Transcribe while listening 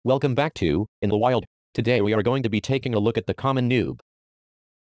Welcome back to In the Wild. Today we are going to be taking a look at the common noob.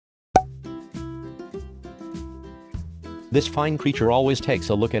 This fine creature always takes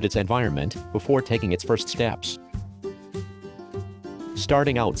a look at its environment before taking its first steps.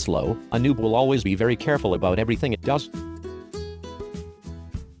 Starting out slow, a noob will always be very careful about everything it does.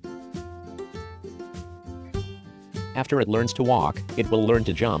 After it learns to walk, it will learn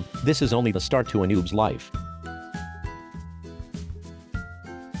to jump. This is only the start to a noob's life.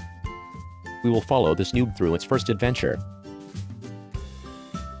 We will follow this noob through its first adventure.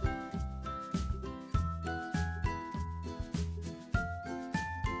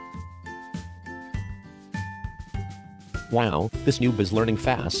 Wow, this noob is learning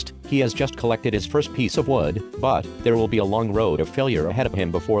fast. He has just collected his first piece of wood, but there will be a long road of failure ahead of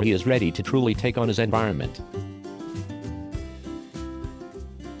him before he is ready to truly take on his environment.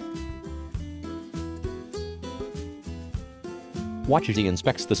 Watch as he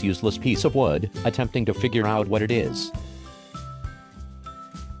inspects this useless piece of wood, attempting to figure out what it is.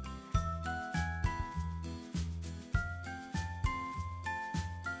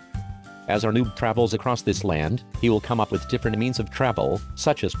 As our noob travels across this land, he will come up with different means of travel,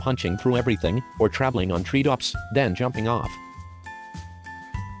 such as punching through everything, or traveling on treetops, then jumping off.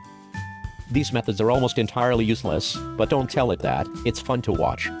 These methods are almost entirely useless, but don't tell it that, it's fun to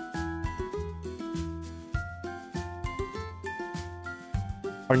watch.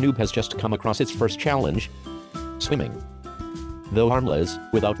 Our noob has just come across its first challenge: swimming. Though harmless,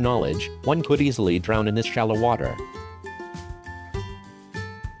 without knowledge, one could easily drown in this shallow water.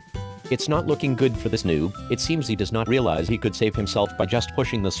 It's not looking good for this noob. It seems he does not realize he could save himself by just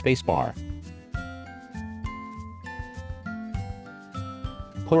pushing the spacebar.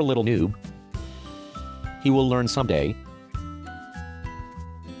 Poor little noob. He will learn someday.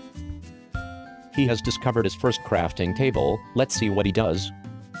 He has discovered his first crafting table. Let's see what he does.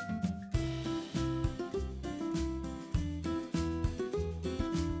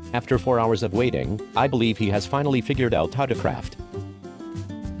 After 4 hours of waiting, I believe he has finally figured out how to craft.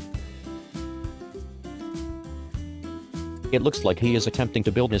 It looks like he is attempting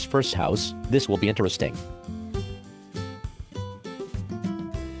to build his first house. This will be interesting.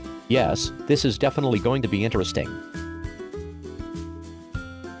 Yes, this is definitely going to be interesting.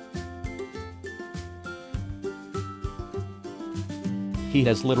 He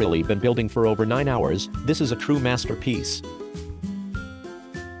has literally been building for over 9 hours. This is a true masterpiece.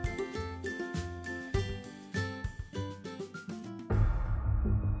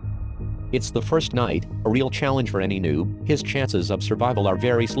 It's the first night, a real challenge for any noob. His chances of survival are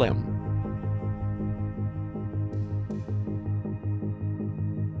very slim.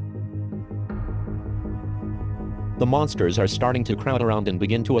 The monsters are starting to crowd around and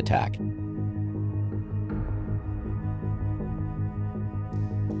begin to attack.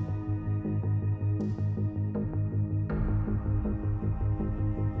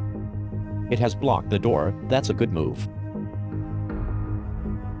 It has blocked the door. That's a good move.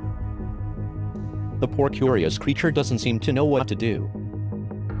 The poor curious creature doesn't seem to know what to do.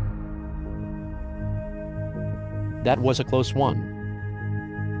 That was a close one.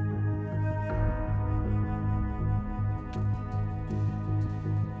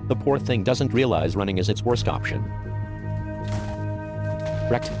 The poor thing doesn't realize running is its worst option.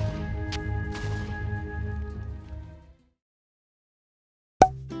 Wrecked.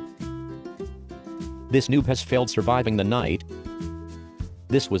 This noob has failed surviving the night.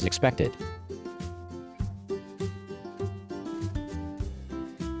 This was expected.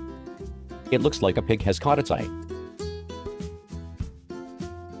 It looks like a pig has caught its eye.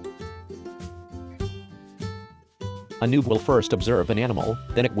 A noob will first observe an animal,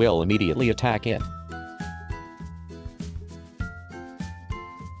 then it will immediately attack it.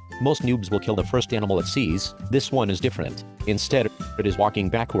 Most noobs will kill the first animal it sees. This one is different. Instead, it is walking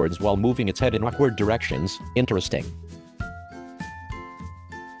backwards while moving its head in awkward directions. Interesting.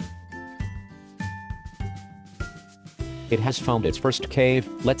 It has found its first cave.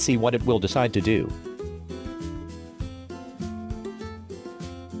 Let's see what it will decide to do.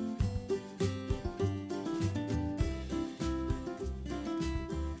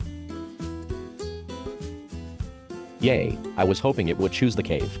 Yay, I was hoping it would choose the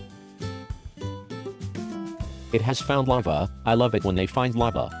cave. It has found lava. I love it when they find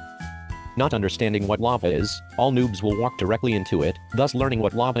lava. Not understanding what lava is, all noobs will walk directly into it, thus learning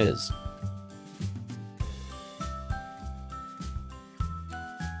what lava is.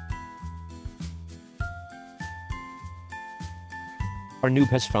 Our noob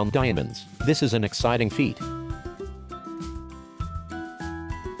has found diamonds. This is an exciting feat.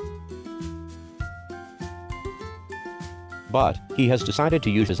 But, he has decided to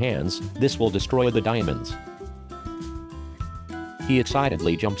use his hands. This will destroy the diamonds. He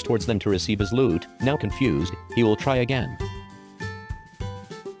excitedly jumps towards them to receive his loot. Now confused, he will try again.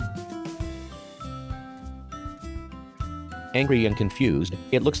 Angry and confused,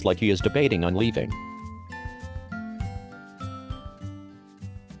 it looks like he is debating on leaving.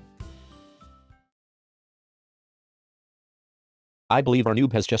 I believe our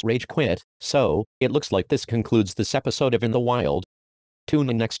noob has just rage quit, so, it looks like this concludes this episode of In the Wild. Tune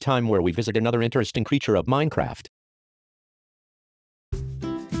in next time where we visit another interesting creature of Minecraft.